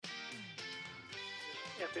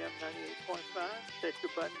FM 98.5. Set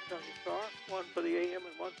your buttons on your car, one for the AM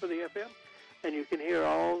and one for the FM. And you can hear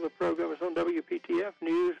all the programs on WPTF,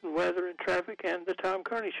 news and weather and traffic, and the Tom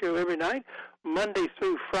Kearney Show every night, Monday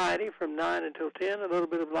through Friday from 9 until 10, a little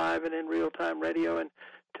bit of live and in real-time radio. And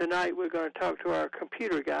tonight we're going to talk to our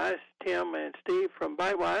computer guys, Tim and Steve from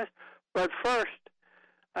Bytewise. But first,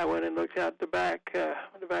 I went and looked out the back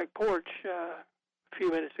porch a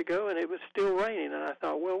few minutes ago, and it was still raining. And I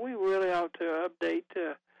thought, well, we really ought to update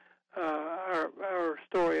our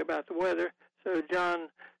story about the weather. So John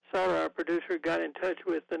Sauter, our producer, got in touch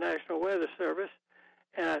with the National Weather Service,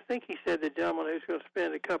 and I think he said the gentleman who's going to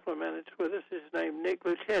spend a couple of minutes with us is named Nick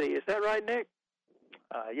Luchetti. Is that right, Nick?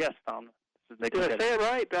 Yes, Tom. This is Nick Did Luchetti. I say it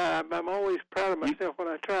right? I'm always proud of myself when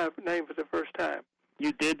I try a name for the first time.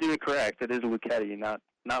 You did do it correct. It is Luchetti, not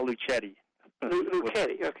Luchetti.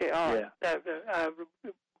 Luchetti. Okay. All right. Yeah.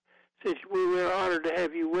 Since we were honored to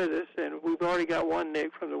have you with us, and we've already got one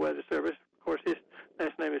Nick from the Weather Service. Of course, his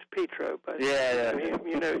last name is Petro, but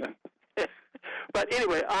you know. But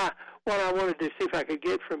anyway, what I wanted to see if I could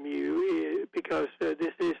get from you is, because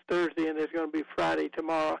this is Thursday and there's going to be Friday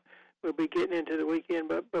tomorrow. We'll be getting into the weekend,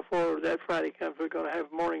 but before that Friday comes, we're going to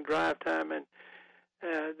have morning drive time, and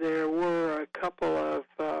there were a couple of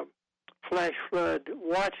flash flood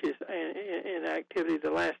watches in activity the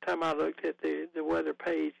last time I looked at the weather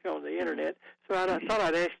page on the internet. So I thought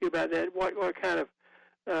I'd ask you about that. What kind of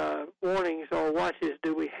warnings or watches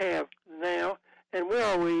do we have now, and where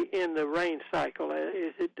are we in the rain cycle?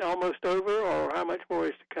 Is it almost over, or how much more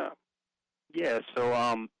is to come? Yeah,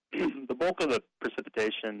 so the bulk of the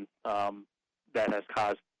precipitation that has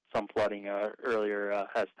caused some flooding earlier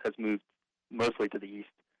has moved mostly to the east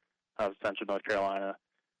of central North Carolina,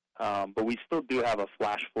 but we still do have a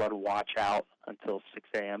flash flood watch out until 6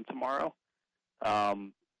 a.m. tomorrow.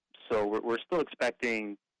 So we're still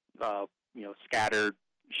expecting scattered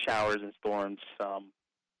showers and storms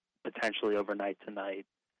potentially overnight tonight.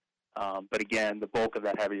 But again, the bulk of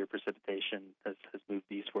that heavier precipitation has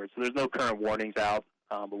moved eastward. So there's no current warnings out,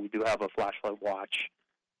 but we do have a flash flood watch,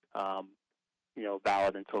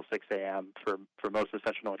 valid until 6 a.m. for most of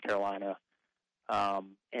central North Carolina.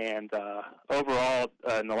 And overall,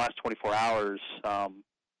 in the last 24 hours,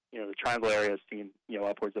 the Triangle area has seen,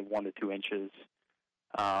 upwards of 1 to 2 inches.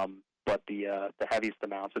 But the heaviest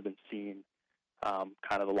amounts have been seen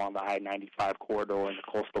kind of along the I-95 corridor in the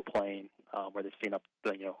coastal plain, where they've seen up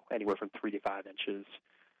to, anywhere from 3 to 5 inches.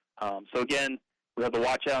 So again, we have the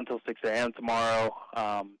watch out until 6 a.m. tomorrow,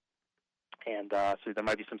 so there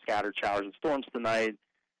might be some scattered showers and storms tonight.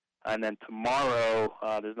 And then tomorrow,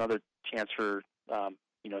 there's another chance for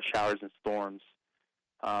showers and storms,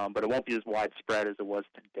 but it won't be as widespread as it was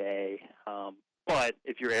today. But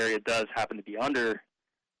if your area does happen to be under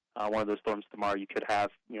one of those storms tomorrow, you could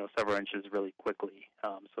have, several inches really quickly.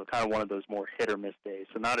 So kind of one of those more hit or miss days.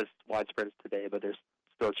 So not as widespread as today, but there's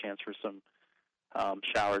still a chance for some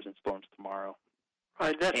showers and storms tomorrow.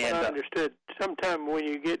 Right, that's what I understood. Sometime when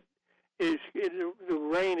you get, the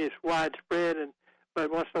rain is widespread, but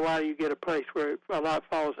once in a while you get a place where a lot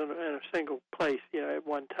falls in a single place, at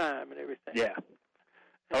one time and everything. Yeah.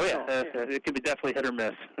 Oh, yeah. It could be definitely hit or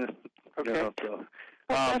miss. Okay.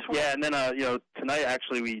 And then tonight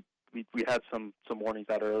actually we had some warnings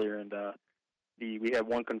out earlier, and we had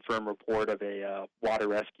one confirmed report of a water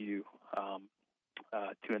rescue.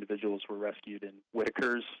 2 individuals were rescued in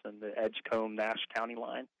Whitakers and the Edgecombe-Nash County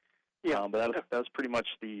line. Yeah, but that was pretty much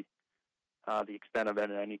the extent of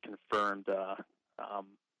any confirmed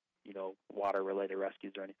water-related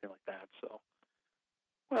rescues or anything like that. So.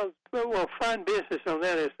 Well, fine business on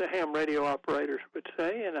that, as the ham radio operators would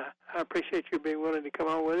say, and I appreciate you being willing to come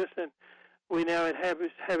on with us. And we now have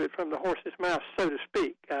it from the horse's mouth, so to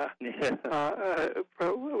speak. It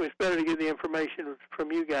was better to get the information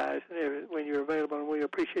from you guys when you're available, and we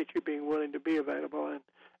appreciate you being willing to be available,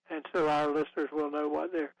 and so our listeners will know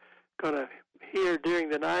what they're going to hear during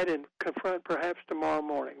the night and confront perhaps tomorrow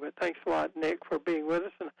morning. But thanks a lot, Nick, for being with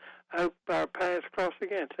us, and I hope our paths cross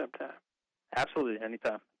again sometime. Absolutely,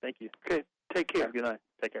 anytime. Thank you. Okay, take care. Have a good night.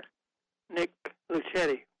 Take care. Nick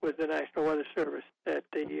Luchetti with the National Weather Service at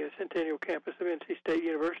the Centennial campus of NC State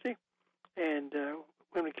University. And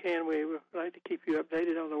when we can, we would like to keep you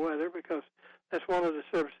updated on the weather, because that's one of the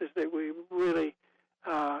services that we really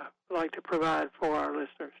like to provide for our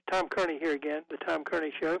listeners. Tom Kearney here again, the Tom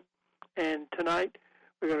Kearney Show. And tonight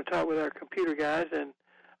we're going to talk with our computer guys, and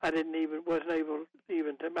I wasn't able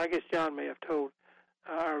to, I guess John may have told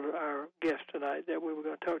our guest tonight that we were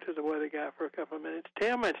going to talk to the weather guy for a couple of minutes.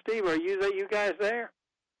 Tim and Steve, are you guys there?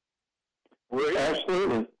 We're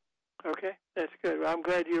absolutely. Okay, that's good. Well, I'm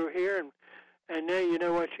glad you were here, And now you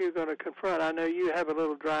know what you're going to confront. I know you have a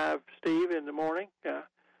little drive, Steve, in the morning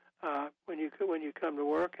when you come to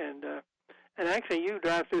work, and actually you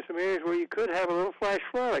drive through some areas where you could have a little flash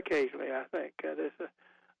flood occasionally. I think there's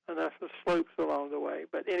enough of slopes along the way.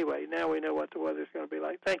 But anyway, now we know what the weather's going to be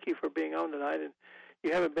like. Thank you for being on tonight, and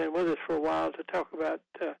you haven't been with us for a while to talk about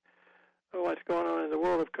what's going on in the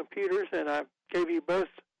world of computers, and I gave you both.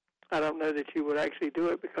 I don't know that you would actually do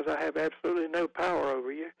it because I have absolutely no power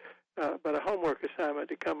over you. But a homework assignment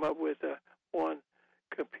to come up with one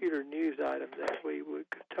computer news item that we would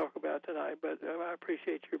talk about tonight. But I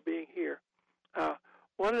appreciate your being here.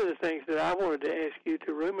 One of the things that I wanted to ask you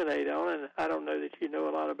to ruminate on, and I don't know that you know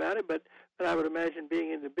a lot about it, but I would imagine being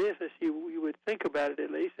in the business, you would think about it at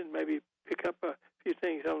least, and maybe pick up a few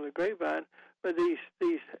things on the grapevine. But these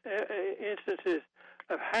instances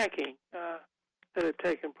of hacking that have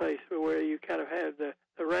taken place, where you kind of have the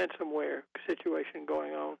ransomware situation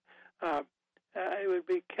going on. It would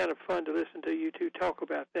be kind of fun to listen to you two talk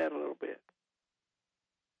about that a little bit.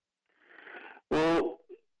 Well,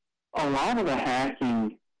 a lot of the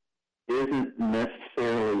hacking isn't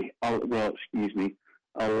necessarily, a lot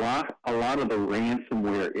of the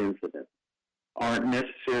ransomware incidents aren't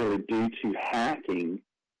necessarily due to hacking,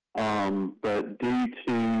 but due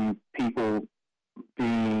to people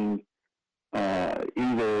being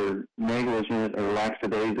either negligent or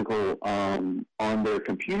lackadaisical on their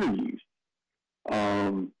computer use.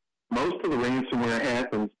 Most of the ransomware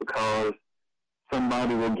happens because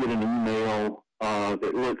somebody will get an email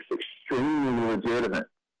that looks extremely legitimate,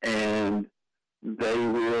 and they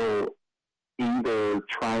will either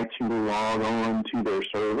try to log on to their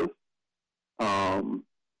service or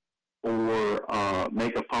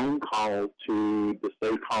make a phone call to the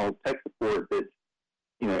so-called tech support that's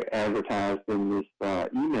advertised in this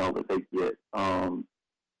email that they get. And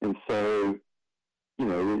so,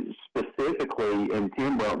 specifically, and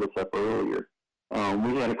Tim brought this up earlier,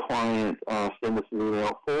 we had a client send us an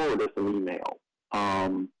email, forward us an email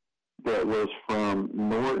that was from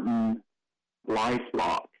Norton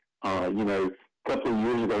LifeLock. A couple of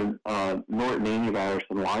years ago, Norton Antivirus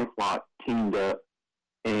and LifeLock teamed up,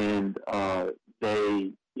 and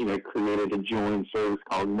they, created a joint service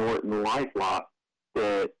called Norton LifeLock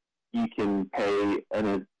that you can pay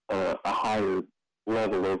a higher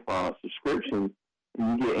level of subscription.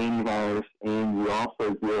 You get antivirus, and you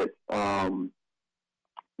also get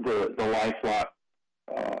the LifeLock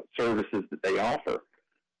services that they offer.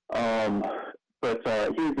 But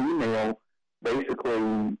his email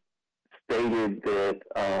basically stated that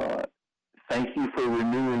thank you for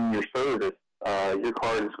renewing your service. Your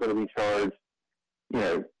card is going to be charged,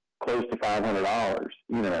 close to $500.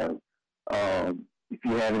 If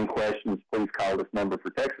you have any questions, please call this number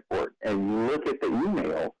for tech support. And you look at the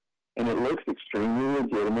email, and it looks extremely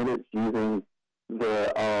legitimate.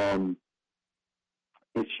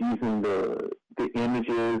 It's using the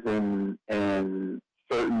images and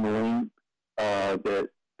certain links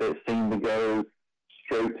that seem to go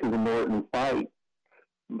straight to the Norton site.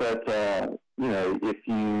 But if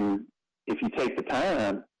you take the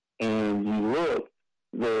time and you look,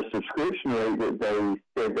 the subscription rate that they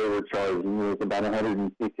said they were charging was about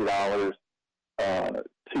 $150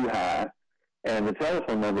 too high, and the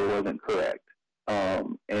telephone number wasn't correct.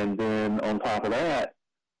 And then on top of that,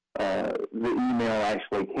 the email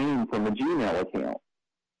actually came from a Gmail account.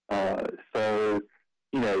 So,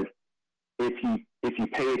 if you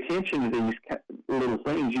pay attention to these little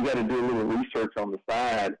things, you got to do a little research on the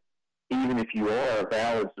side, even if you are a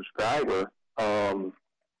valid subscriber.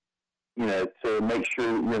 To make sure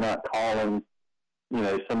you're not calling,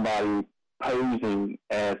 somebody posing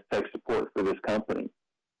as tech support for this company,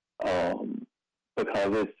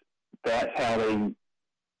 because that's how they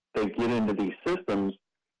get into these systems,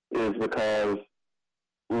 is because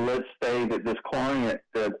let's say that this client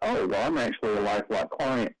said, oh, well, I'm actually a LifeLock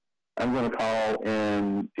client. I'm going to call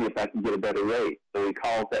and see if I can get a better rate. So he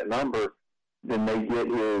calls that number, then they get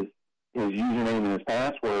his username and his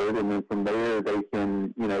password, and then from there they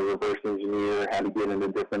can, reverse engineer how to get into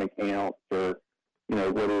different accounts, or,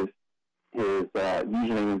 what his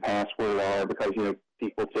username and password are, because,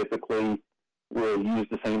 people typically will use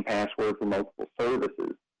the same password for multiple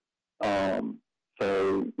services.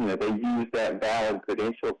 So, they use that valid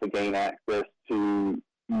credential to gain access to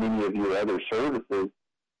many of your other services,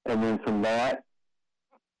 and then from that,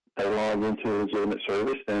 they log into a legitimate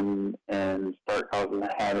service and start causing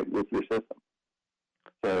havoc with your system.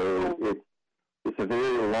 So it's a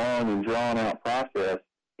very long and drawn-out process,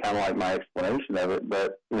 kind of like my explanation of it,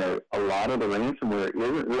 but, a lot of the ransomware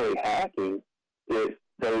isn't really hacking. They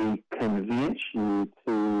convince you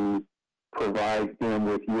to provide them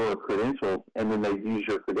with your credentials, and then they use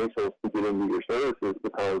your credentials to get into your services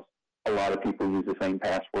because a lot of people use the same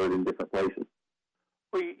password in different places.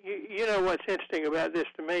 Well, you know what's interesting about this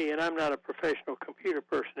to me, and I'm not a professional computer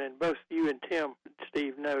person, and both you and Tim,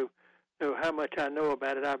 Steve, know how much I know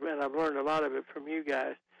about it, and I've learned a lot of it from you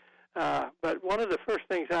guys. But one of the first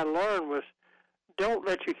things I learned was don't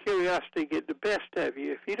let your curiosity get the best of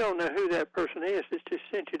you. If you don't know who that person is that's just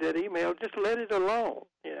sent you that email, just let it alone.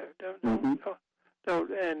 You know,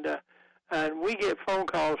 don't. And we get phone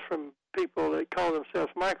calls from people that call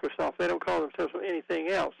themselves Microsoft. They don't call themselves anything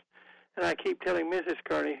else. And I keep telling Mrs.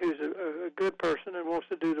 Kearney, who's a good person and wants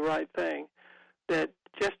to do the right thing, that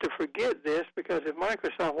just to forget this, because if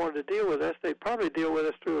Microsoft wanted to deal with us, they'd probably deal with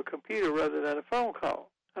us through a computer rather than a phone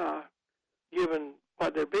call, given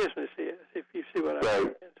what their business is, if you see what I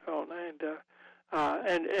mean.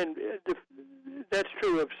 And that's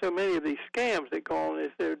true of so many of these scams that go on,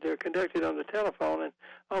 is they're conducted on the telephone, and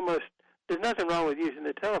almost there's nothing wrong with using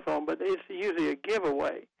the telephone, but it's usually a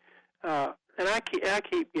giveaway. And I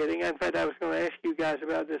keep getting. In fact, I was going to ask you guys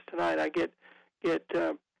about this tonight. I get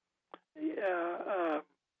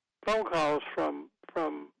phone calls from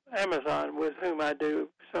Amazon, with whom I do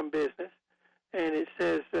some business, and it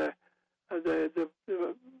says the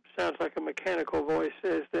sounds like a mechanical voice,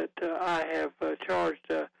 says that I have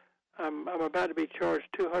charged. I'm about to be charged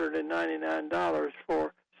 $299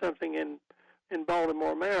 for something in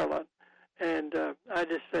Baltimore, Maryland, and I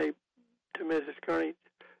just say to Mrs. Kearney,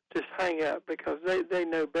 just hang up, because they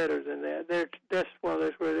know better than that. That's one of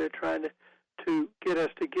those where they're trying to get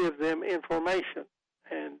us to give them information,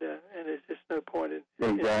 and there's just no point in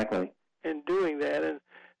doing that.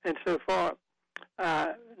 And so far,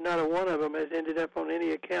 not a one of them has ended up on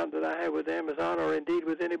any account that I have with Amazon or indeed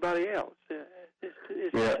with anybody else.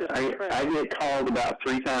 I get called about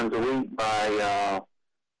 3 times a week by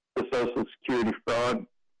the Social Security Fraud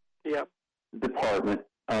Department,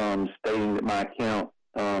 stating that my account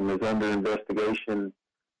is under investigation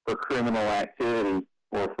for criminal activity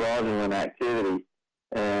or fraudulent activity,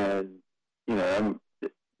 and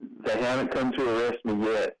they haven't come to arrest me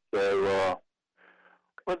yet. So,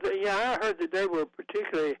 I heard that they were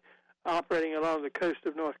particularly operating along the coast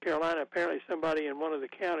of North Carolina. Apparently, somebody in one of the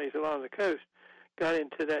counties along the coast got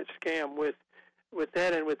into that scam with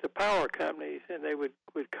that and with the power companies, and they would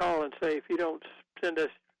call and say, if you don't send us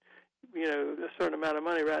a certain amount of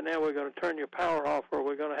money right now, we're going to turn your power off, or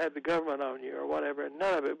we're going to have the government on you, or whatever. And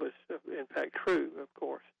none of it was, in fact, true, of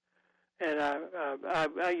course. And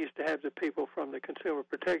I used to have the people from the Consumer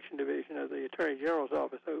Protection Division of the Attorney General's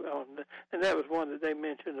office on, and that was one that they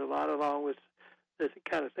mentioned a lot, along with the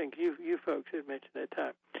kind of things you folks had mentioned at that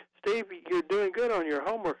time. Steve, you're doing good on your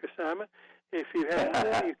homework assignment. If you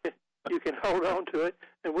haven't, you can hold on to it,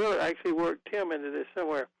 and we'll actually work Tim into this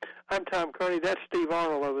somewhere. I'm Tom Kearney. That's Steve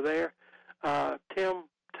Arnold over there. Tim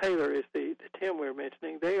Taylor is the Tim we're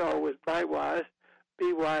mentioning. They are with Bytewise,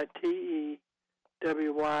 BYTEWYZE.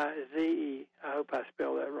 I hope I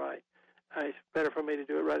spelled that right. It's better for me to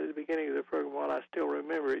do it right at the beginning of the program while I still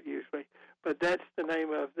remember it usually. But that's the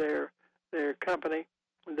name of their company.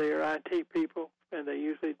 They are IT people, and they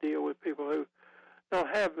usually deal with people who don't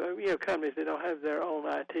have, companies that don't have their own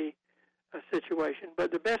IT situation.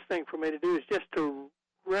 But the best thing for me to do is just to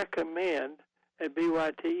recommend at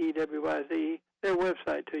BYTEWYZE their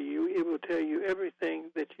website to you. It will tell you everything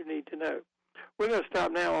that you need to know. We're going to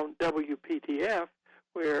stop now on WPTF,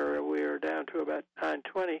 where we're down to about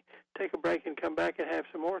 9:20. Take a break and come back and have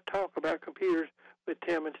some more talk about computers with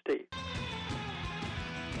Tim and Steve.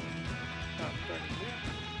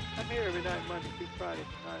 I'm here every night, Monday through Friday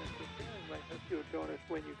from 9 until 10. I hope you'll join us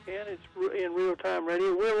when you can. It's in real-time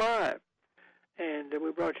radio. We're live. And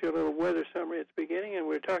we brought you a little weather summary at the beginning, and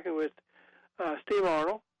we're talking with Steve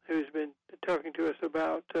Arnold, who's been talking to us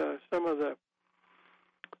about some of the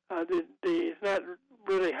it's not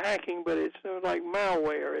really hacking, but it's like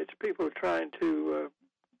malware. It's people trying to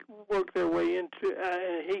work their way into,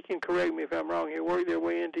 and he can correct me if I'm wrong here, work their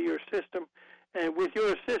way into your system and with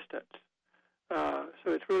your assistance.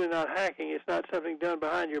 So it's really not hacking. It's not something done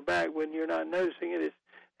behind your back when you're not noticing it. It's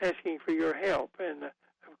asking for your help. And,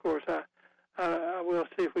 of course, I will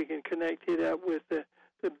see if we can connect it up with the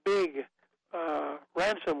big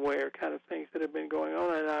ransomware kind of things that have been going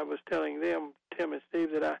on. And I was telling them, Tim and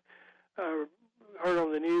Steve, that I heard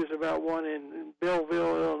on the news about one in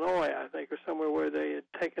Belleville, Illinois, I think, or somewhere, where they had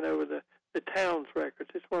taken over the town's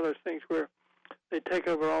records. It's one of those things where they take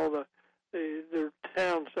over all the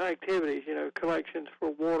town's activities, collections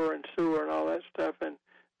for water and sewer and all that stuff, and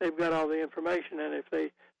they've got all the information, and if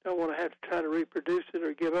they don't want to have to try to reproduce it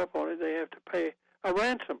or give up on it, they have to pay a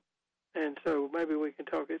ransom. And so maybe we can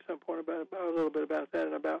talk at some point about a little bit about that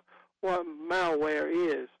and about what malware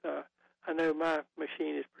is. I know my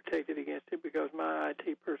machine is protected against it because my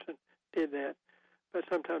IT person did that, but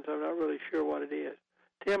sometimes I'm not really sure what it is.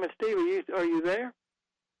 Tim and Steve, are you there?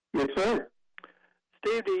 Yes, sir.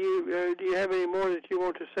 Steve, do you have any more that you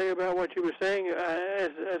want to say about what you were saying?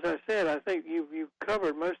 As I said, I think you've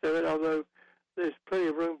covered most of it, although there's plenty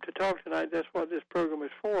of room to talk tonight. That's what this program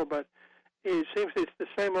is for. But it seems it's the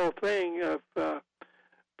same old thing of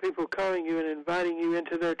people calling you and inviting you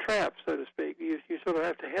into their trap, so to speak. You sort of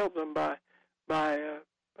have to help them by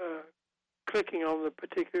clicking on the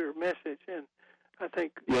particular message. And I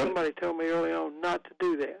think somebody told me early on not to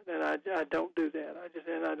do that, and I don't do that.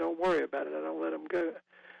 I don't worry about it. I don't let them go.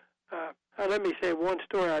 Let me say one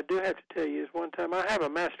story I do have to tell you is one time I have a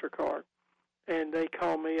MasterCard, and they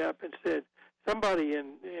called me up and said somebody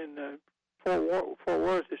in Fort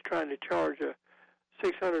Worth is trying to charge a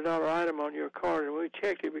 $600 item on your card, and we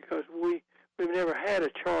checked it because we've never had a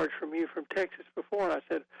charge from you from Texas before. And I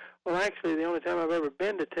said, well, actually, the only time I've ever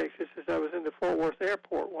been to Texas is I was in the Fort Worth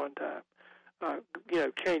airport one time.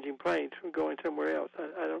 Changing planes from going somewhere else.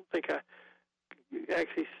 I don't think I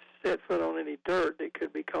actually set foot on any dirt that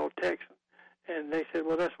could be called Texan. And they said,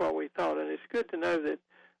 well, that's what we thought. And it's good to know that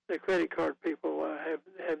the credit card people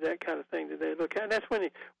have that kind of thing that they look at. And that's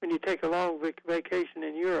when you take a long vacation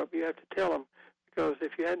in Europe, you have to tell them, because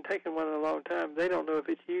if you hadn't taken one in a long time, they don't know if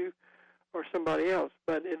it's you or somebody else.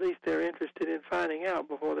 But at least they're interested in finding out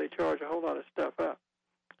before they charge a whole lot of stuff up.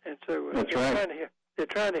 And so that's right. They're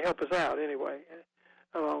trying to help us out anyway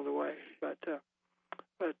along the way. But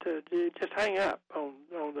just hang up on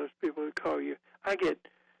those people who call you. I get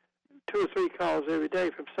 2 or 3 calls every day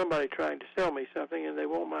from somebody trying to sell me something, and they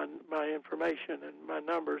want my information and my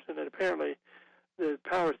numbers, and then apparently the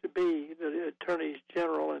powers that be, the attorneys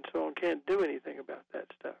general and so on, can't do anything about that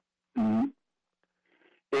stuff. Mm-hmm.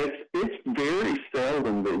 It's very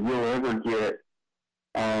seldom that you'll ever get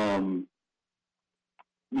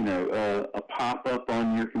a pop-up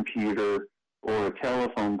on your computer or a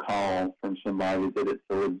telephone call from somebody that it's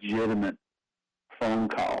a legitimate phone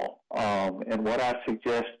call. And what I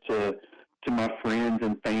suggest to my friends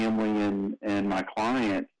and family and my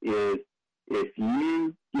clients is if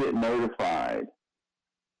you get notified,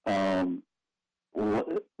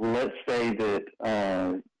 let's say that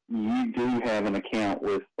you do have an account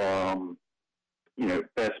with,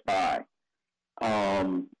 Best Buy.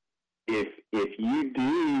 If you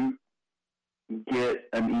do get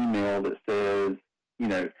an email that says,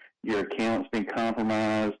 your account's been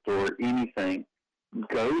compromised or anything,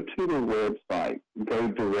 go to the website, go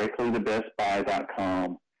directly to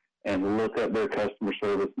bestbuy.com and look up their customer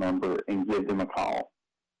service number and give them a call.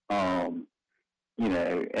 And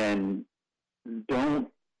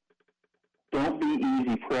don't be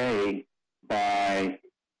easy prey by,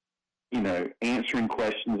 answering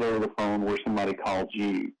questions over the phone where somebody called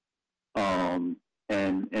you.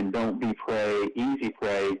 And don't be easy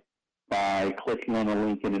prey by clicking on a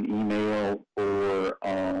link in an email or,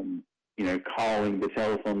 calling the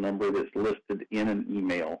telephone number that's listed in an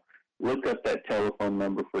email. Look up that telephone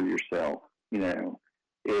number for yourself.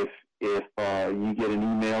 If you get an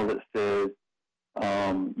email that says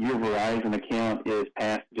your Verizon account is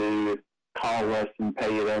past due, call us and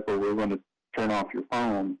pay it up or we're going to turn off your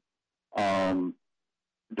phone,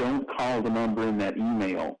 don't call the number in that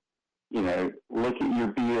email. Look at your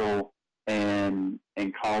bill and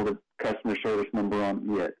call the customer service number on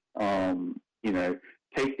it.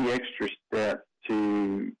 Take the extra step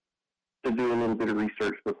to do a little bit of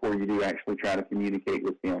research before you do actually try to communicate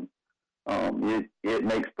with them. It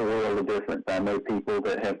makes the world of difference. I know people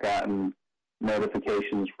that have gotten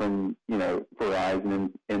notifications from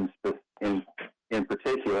Verizon in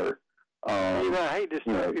particular. I hate to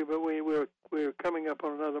stop you, but we're coming up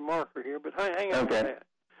on another marker here. But hang on to that.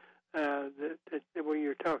 Where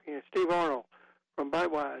you're talking, Steve Arnold from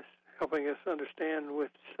Bytewise, helping us understand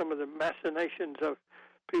with some of the machinations of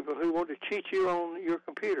people who want to cheat you on your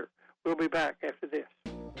computer. We'll be back after this.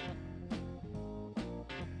 I'm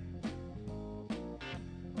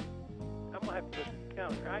going to have to look at the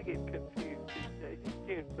calendar. I get confused these days. It's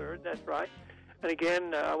June 3rd, that's right. And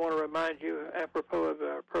again, I want to remind you, apropos of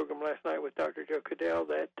our program last night with Dr. Joe Cadell,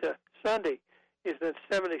 that Sunday is the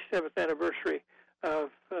 77th anniversary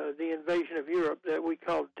of the invasion of Europe that we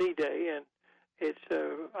call D-Day, and it's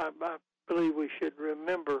I believe we should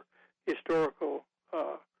remember historical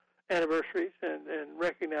anniversaries and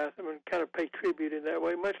recognize them and kind of pay tribute in that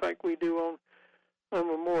way, much like we do on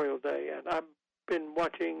Memorial Day. And I've been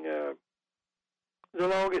watching The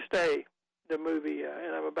Longest Day the movie,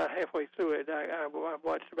 and I'm about halfway through it. I've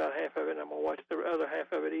watched about half of it, and I'm going to watch the other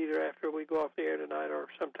half of it either after we go off the air tonight or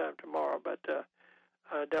sometime tomorrow. But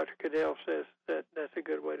Dr. Cadell says that that's a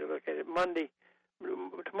good way to look at it.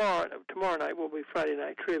 Tomorrow night will be Friday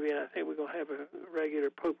Night Trivia, and I think we're going to have a regular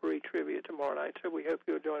potpourri trivia tomorrow night, so we hope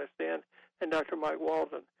you'll join us then. And Dr. Mike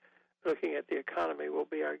Walton, looking at the economy, will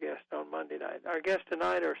be our guest on Monday night. Our guests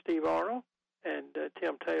tonight are Steve Arnold and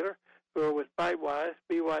Tim Taylor, who are with Bytewise,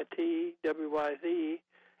 B-Y-T-W-Y-Z-E,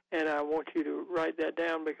 and I want you to write that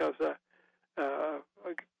down because a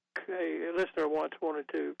listener once wanted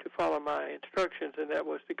to follow my instructions, and that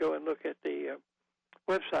was to go and look at the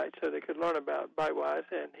website so they could learn about Bytewise,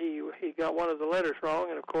 and he got one of the letters wrong,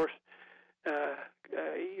 and of course,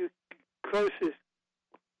 close is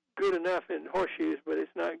good enough in horseshoes, but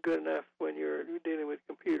it's not good enough when you're dealing with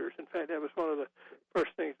computers. In fact, that was one of the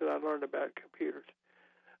first things that I learned about computers.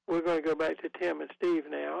 We're going to go back to Tim and Steve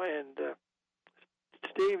now, and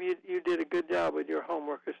Steve, you did a good job with your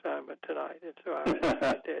homework assignment tonight, and so I appreciate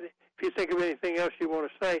that. If you think of anything else you want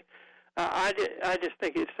to say, I just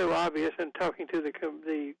think it's so obvious, and talking to the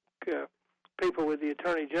people with the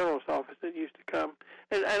Attorney General's office that used to come,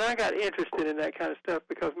 and I got interested in that kind of stuff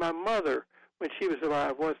because my mother, when she was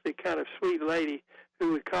alive, was the kind of sweet lady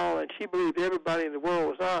who would call, and she believed everybody in the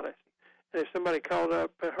world was honest. And if somebody called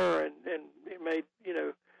up at her and made,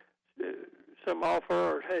 some offer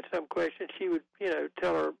or had some question, she would,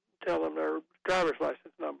 tell them their driver's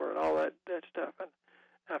license number and all that stuff. And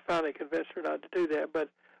I finally convinced her not to do that. But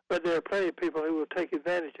there are plenty of people who will take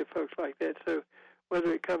advantage of folks like that. So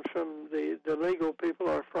whether it comes from the legal people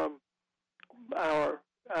or from our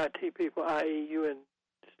IT people, i.e. you and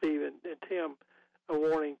Steve and Tim, a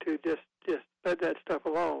warning to just let that stuff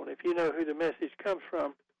alone. If you know who the message comes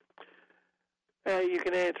from, you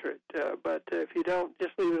can answer it. But if you don't,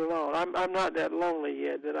 just leave it alone. I'm not that lonely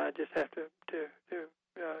yet that I just have to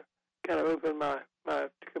kind of open my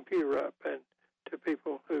computer up and to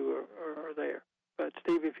people who are there. But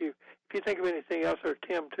Steve, if you think of anything else, or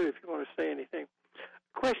Tim too, if you want to say anything.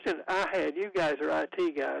 Question I had, you guys are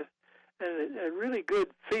IT guys, and a really good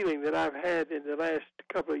feeling that I've had in the last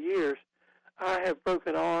couple of years. I have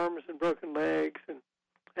broken arms and broken legs and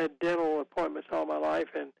had dental appointments all my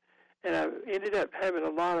life, and I ended up having a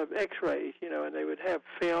lot of X-rays, and they would have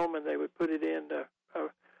film, and they would put it in a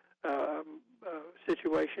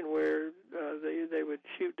situation where they would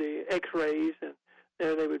shoot the X-rays, and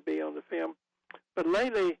there they would be on the film. But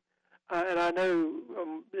lately, and I know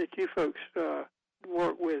that you folks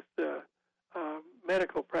work with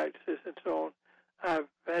medical practices and so on, I've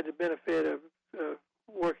had the benefit of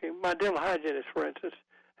working. My dental hygienist, for instance,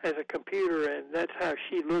 has a computer, and that's how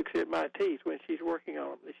she looks at my teeth when she's working on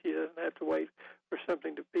them. She doesn't have to wait for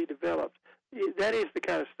something to be developed. That is the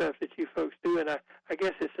kind of stuff that you folks do, and I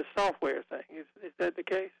guess it's a software thing. Is that the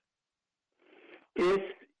case?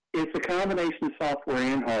 It's a combination of software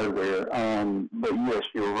and hardware, but yes,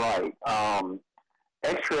 you're right.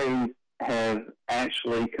 X-rays have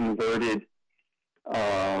actually converted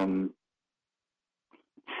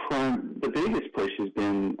from the biggest push has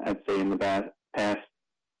been, I'd say, in the past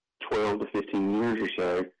 12 to 15 years or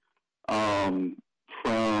so,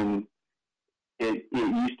 from it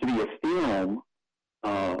used to be a film,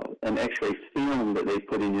 an X-ray film that they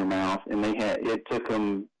put in your mouth, and it took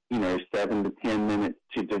them 7 to 10 minutes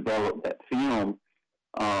to develop that film,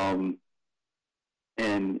 and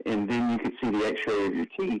then you could see the X-ray of your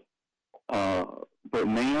teeth. But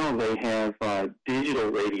now they have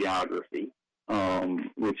digital radiography,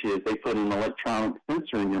 which is they put an electronic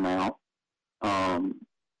sensor in your mouth,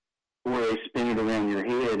 where they spin it around your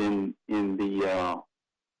head in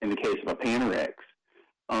the case of a Panorex.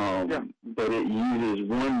 But it uses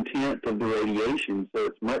 1/10 of the radiation, so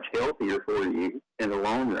it's much healthier for you in the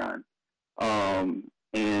long run.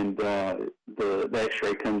 And the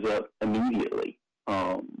X-ray comes up immediately.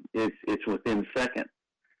 It's within seconds.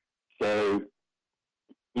 So,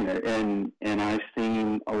 and I've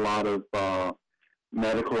seen a lot of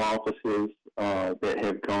medical offices that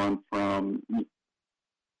have gone from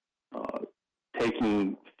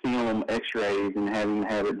taking film X-rays and having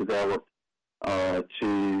had it developed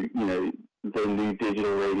to the new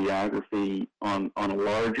digital radiography on a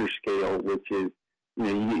larger scale, which is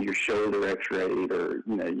you get your shoulder X-rayed, or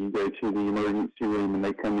you go to the emergency room and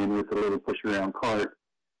they come in with a little push around cart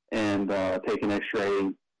and take an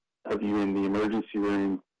X-ray of you in the emergency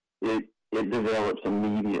room. It develops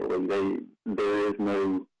immediately. There is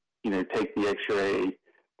no take the X-ray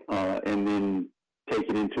and then take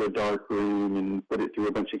it into a dark room and put it through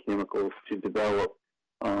a bunch of chemicals to develop.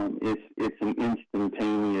 It's an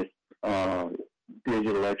instantaneous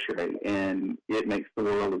digital X-ray, and it makes the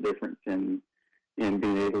world of difference in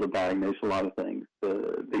being able to diagnose a lot of things.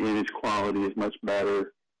 The image quality is much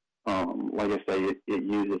better. Like I say, it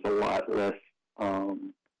uses a lot less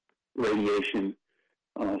radiation,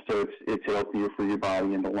 so it's healthier for your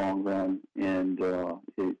body in the long run, and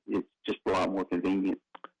it's just a lot more convenient.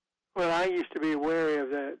 Well, I used to be wary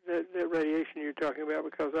of that radiation you're talking about,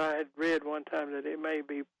 because I had read one time that it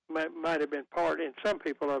might have been part in some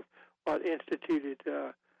people of what instituted,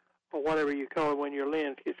 or whatever you call it, when your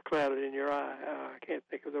lens gets clouded in your eye. I can't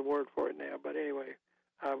think of the word for it now, but anyway,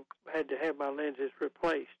 I had to have my lenses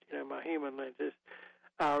replaced, my human lenses.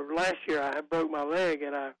 Last year I broke my leg,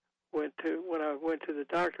 and when I went to the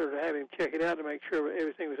doctor to have him check it out to make sure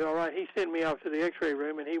everything was all right, he sent me off to the X-ray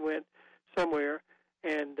room, and he went somewhere,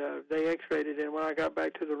 and they X-rayed it. And when I got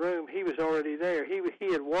back to the room, he was already there. He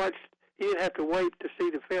had watched. He didn't have to wait to see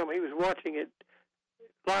the film. He was watching it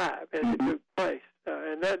live as it took place,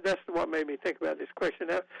 and that's what made me think about this question.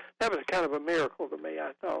 That was kind of a miracle to me,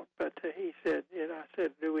 I thought. But he said, I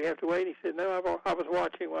said, "Do we have to wait?" He said, "No, I was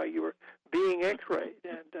watching while you were being X-rayed."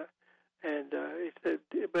 And he said,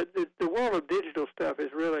 but the world of digital stuff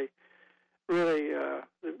is really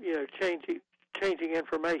changing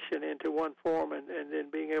information into one form, and then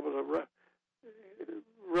being able to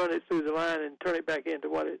run it through the line and turn it back into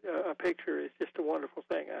what a picture is just a wonderful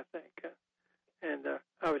thing, I think. And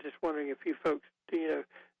I was just wondering if you folks, do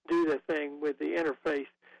the thing with the interface.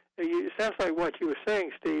 It sounds like what you were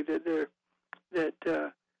saying, Steve, that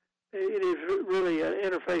it is really an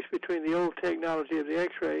interface between the old technology of the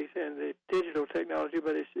X-rays and the digital technology,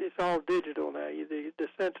 but it's all digital now. The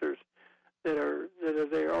sensors that are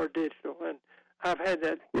there are digital, and I've had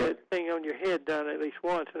that thing on your head done at least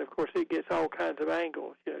once, and of course it gets all kinds of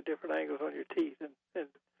angles, different angles on your teeth and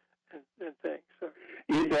things. So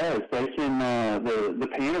it does. They can the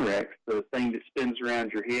Panorex, the thing that spins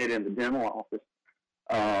around your head in the dental office.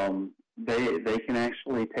 They can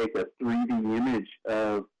actually take a 3D image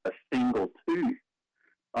of a single tooth,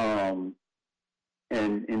 and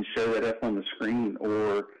show that up on the screen,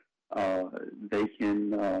 or they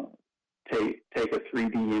can take a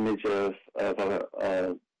 3D image of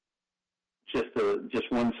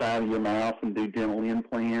just one side of your mouth and do dental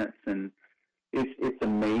implants, and it's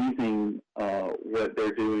amazing what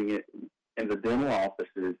they're doing in the dental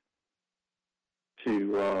offices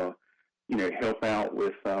to help out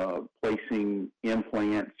with placing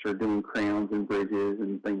implants or doing crowns and bridges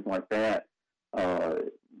and things like that.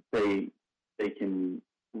 They can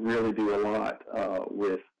really do a lot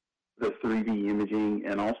with the 3D imaging,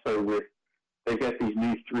 and also they've got these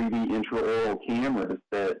new 3D intraoral cameras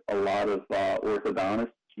that a lot of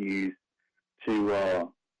orthodontists use to,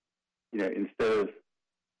 instead of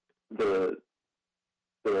the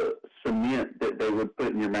cement that they would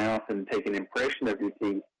put in your mouth and take an impression of your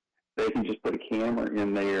teeth, they can just put a camera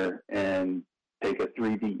in there and take a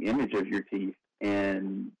 3D image of your teeth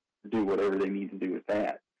and do whatever they need to do with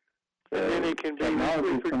that. So and it can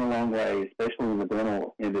technology's come a long way, especially in the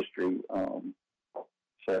dental industry.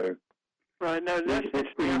 Right. No, that's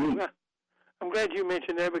I'm glad you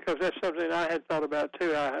mentioned that, because that's something I had thought about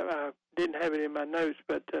too. I didn't have it in my notes,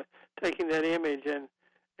 but taking that image and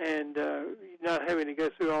not having to go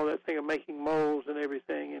through all that thing of making molds and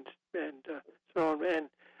everything and so on,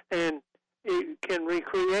 and it can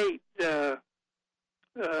recreate the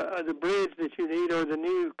bridge that you need, or the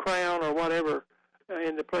new crown or whatever,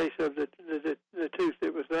 in the place of the tooth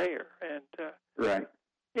that was there, and right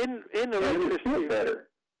in the electricity better.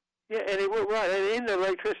 Yeah, and it right, and in the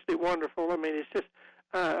electricity, wonderful. I mean, it's just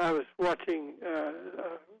I was watching a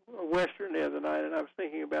Western the other night, and I was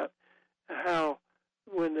thinking about how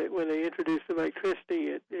when they introduced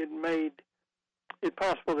electricity, it made it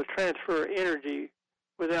possible to transfer energy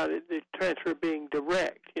without the transfer being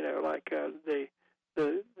direct. Like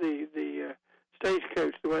the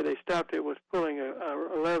stagecoach, the way they stopped it was pulling a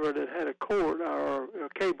lever that had a cord or a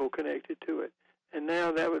cable connected to it. And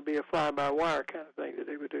now that would be a fly-by-wire kind of thing that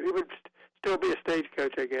they would do. It would still be a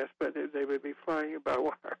stagecoach, I guess, but they would be flying it by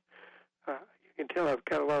wire. You can tell I've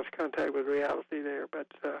kind of lost contact with reality there, but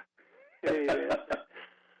yeah.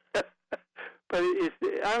 But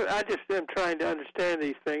I just am trying to understand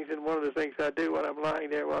these things, and one of the things I do when I'm lying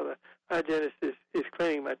there while the hygienist is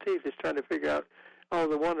cleaning my teeth is trying to figure out all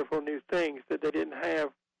the wonderful new things that they didn't have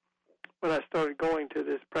when I started going to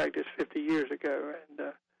this practice 50 years ago,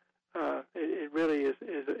 and it really is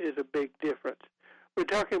a big difference. We're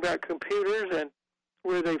talking about computers and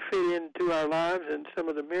where they fit into our lives and some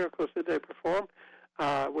of the miracles that they perform.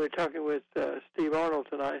 We're talking with Steve Arnold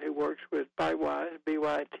tonight, who works with Bytewise,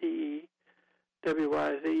 BYTE,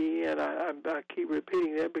 WYZEN. I keep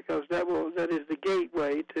repeating that because that is the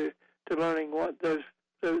gateway to learning what those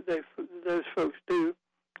folks do,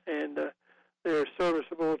 and they're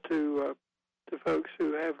serviceable to folks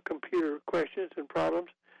who have computer questions and problems.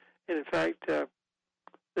 And in fact,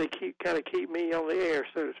 they keep me on the air,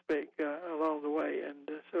 so to speak, along the way, and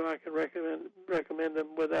so I can recommend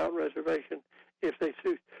them without reservation if they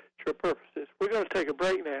suit your purposes. We're going to take a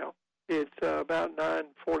break now. It's about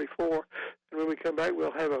 9:44, and when we come back,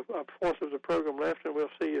 we'll have a fourth of the program left, and we'll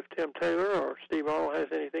see if Tim Taylor or Steve Arnold has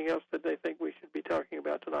anything else that they think we should be talking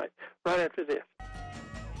about tonight. Right after this.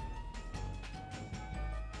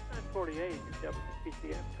 9:48 at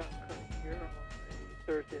WPTF. Tom Kearney here on a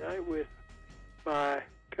Thursday night with my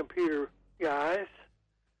computer guys,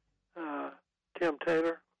 Tim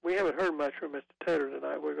Taylor. We haven't heard much from Mr. Taylor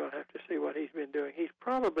tonight. We're going to have to see what he's been doing. He's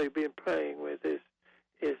probably been playing with his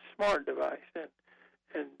smart device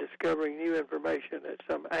and discovering new information at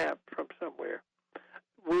some app from somewhere.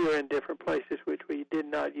 We are in different places, which we did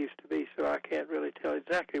not used to be, so I can't really tell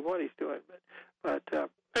exactly what he's doing. But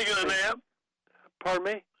taking a nap? Pardon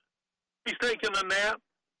me? He's taking a nap?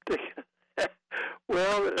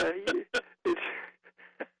 Well,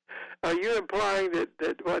 are you implying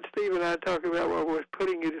that what Steve and I talked about was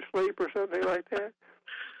putting you to sleep or something like that?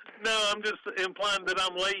 No, I'm just implying that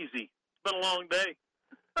I'm lazy. It's been a long day.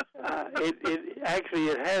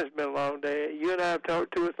 It has been a long day. You and I have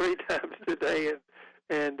talked 2 or 3 times today,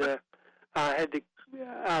 and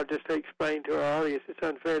I'll just explain to our audience it's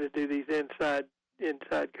unfair to do these inside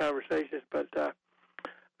conversations, but I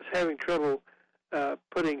was having trouble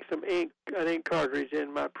putting an ink cartridge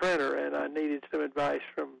in my printer, and I needed some advice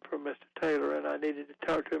from Mr. Taylor, and I needed to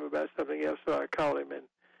talk to him about something else, so I called him, and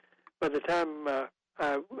by the time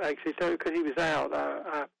I actually told him, because he was out,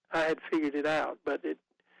 I had figured it out, but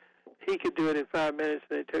he could do it in 5 minutes,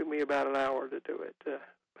 and it took me about an hour to do it,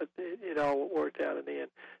 but it all worked out in the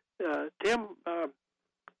end. Tim,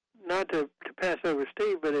 not to pass over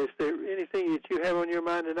Steve, but is there anything that you have on your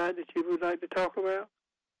mind tonight that you would like to talk about?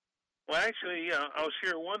 Well, actually, I'll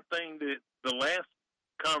share one thing that the last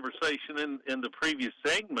conversation in the previous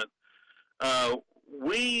segment,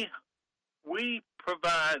 we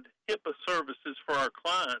provide HIPAA services for our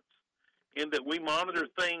clients in that we monitor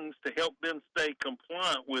things to help them stay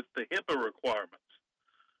compliant with the HIPAA requirements.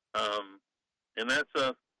 And that's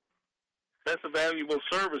a valuable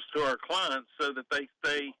service to our clients so that they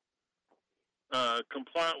stay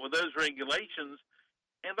compliant with those regulations,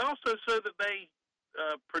 and also so that they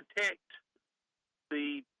protect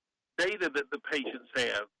the data that the patients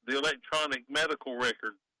have, the electronic medical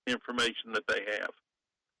record information that they have.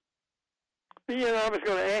 I was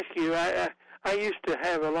going to ask you, I used to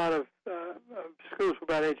have a lot of schools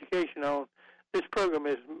about education on. This program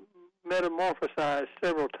has metamorphosized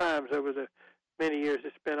several times over the many years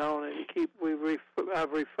it's been on, and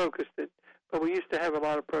I've refocused it. But we used to have a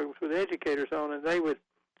lot of programs with educators on, and they would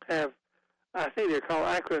have, I think they're called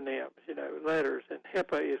acronyms, letters, and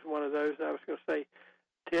HIPAA is one of those. And I was going to say,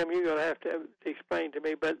 Tim, you're going to have to explain to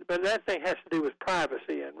me, but that thing has to do with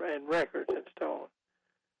privacy and records and so on.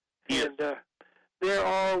 Yes. And there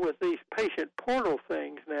are, with these patient portal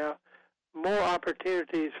things now, more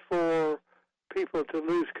opportunities for people to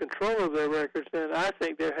lose control of their records than I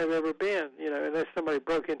think there have ever been, unless somebody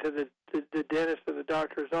broke into the dentist or the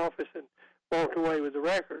doctor's office and walked away with the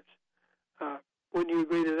records. Wouldn't you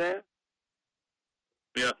agree to that?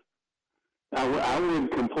 Yeah. I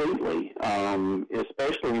would completely,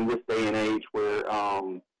 especially in this day and age where,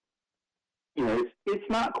 it's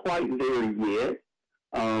not quite there yet,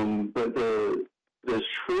 but the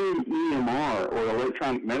true EMR or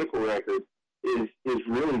electronic medical record is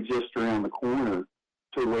really just around the corner,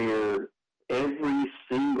 to where every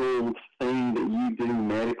single thing that you do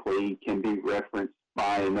medically can be referenced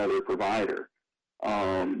by another provider.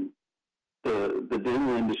 The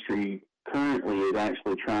dental industry currently is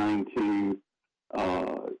actually trying to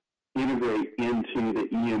integrate into the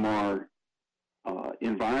EMR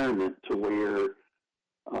environment to where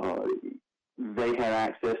they have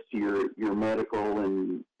access to your medical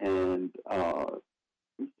and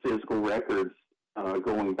physical records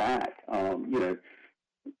going back.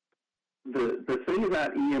 The thing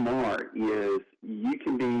about EMR is you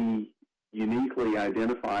can be uniquely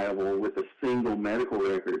identifiable with a single medical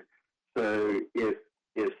record. So if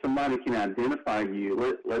somebody can identify you,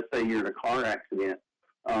 let's say you're in a car accident,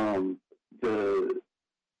 the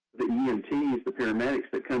EMTs, the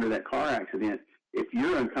paramedics that come to that car accident, if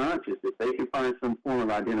you're unconscious, if they can find some form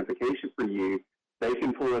of identification for you, they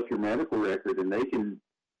can pull up your medical record and they can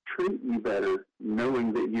treat you better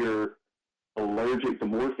knowing that you're allergic to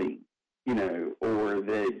morphine. or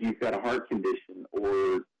that you've got a heart condition,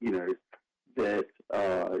 or, that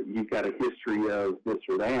you've got a history of this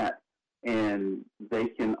or that, and they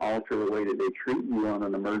can alter the way that they treat you on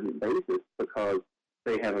an emergent basis because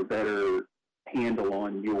they have a better handle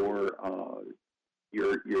on your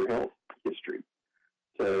health history.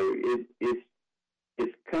 So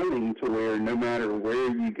it's coming to where no matter where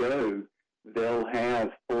you go, they'll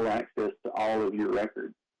have full access to all of your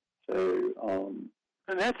records. So,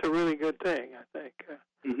 and that's a really good thing, I think.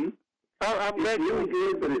 I'm glad it's really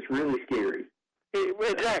good, but it's really scary.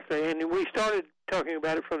 Exactly, and we started talking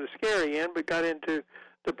about it from the scary end, but got into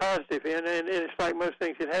the positive end, and it's like most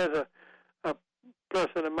things, it has a plus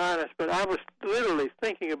and a minus. But I was literally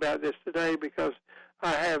thinking about this today because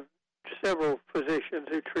I have several physicians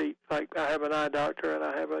who treat, like I have an eye doctor and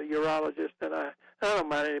I have a urologist, and I don't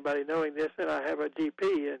mind anybody knowing this, and I have a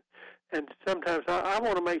GP, and sometimes I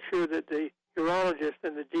want to make sure that the urologist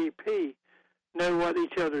and the GP know what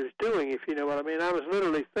each other is doing, if you know what I mean. I was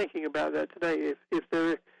literally thinking about that today. If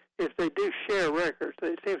they do share records,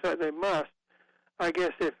 it seems like they must. I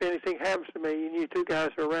guess if anything happens to me and you two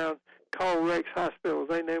guys are around, call Rex Hospital.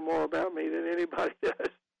 They know more about me than anybody does.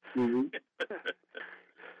 Mm-hmm.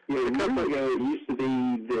 Years ago, it used to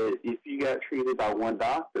be that if you got treated by one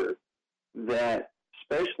doctor, that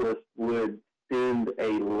specialist would send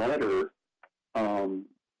a letter to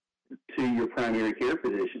your primary care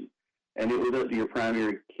physician, and it was up to your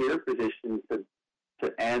primary care physician to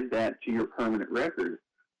add that to your permanent record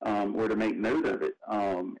or to make note of it.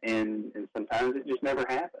 And sometimes it just never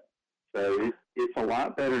happened. So it's a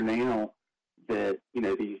lot better now that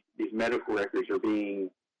these medical records are being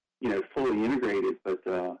fully integrated, but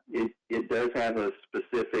it does have a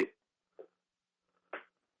specific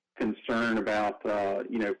concern about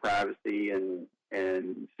privacy and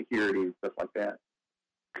security and stuff like that.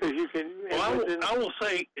 Because you can. Well, I will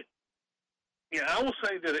say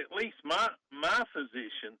that at least my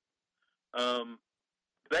physician,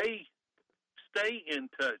 they stay in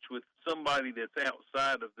touch with somebody that's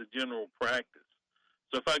outside of the general practice.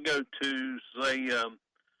 So if I go to, say,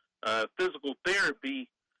 physical therapy,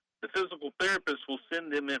 the physical therapist will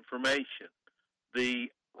send them information.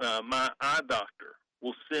 My eye doctor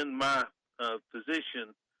will send my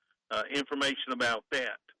physician information about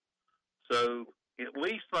that. So at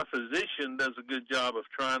least my physician does a good job of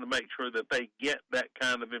trying to make sure that they get that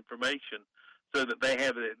kind of information so that they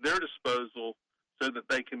have it at their disposal so that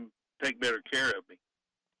they can take better care of me.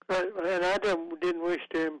 And I didn't wish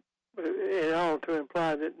to at all to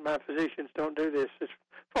imply that my physicians don't do this. As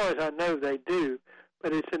far as I know, they do.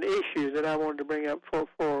 But it's an issue that I wanted to bring up for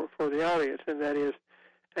the audience, and that is,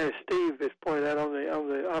 as Steve has pointed out, on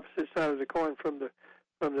the opposite side of the coin from the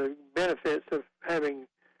benefits of having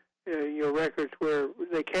your records where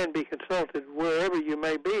they can be consulted wherever you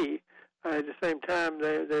may be. At the same time,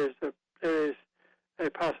 there is a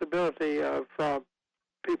possibility of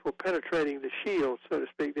people penetrating the shield, so to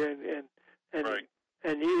speak. And right.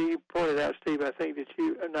 And you pointed out, Steve, I think that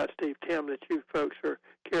Tim, that you folks are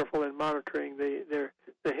careful in monitoring the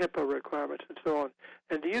HIPAA requirements and so on.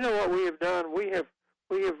 And do you know what we have done? We have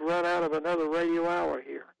run out of another radio hour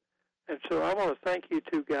here. And so I want to thank you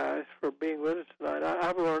two guys for being with us tonight.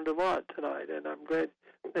 I've learned a lot tonight, and I'm glad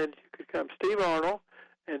that you could come. Steve Arnold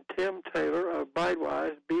and Tim Taylor of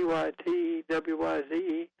Bytewise,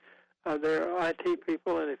 BYTEWYZE. They're IT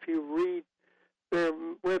people, and if you read their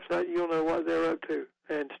website, you'll know what they're up to.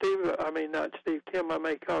 And Tim, I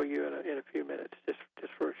may call you in a few minutes, just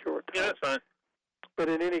for a short time. Yeah, that's fine. But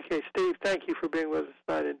in any case, Steve, thank you for being with us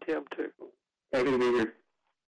tonight, and Tim, too. Happy to be here.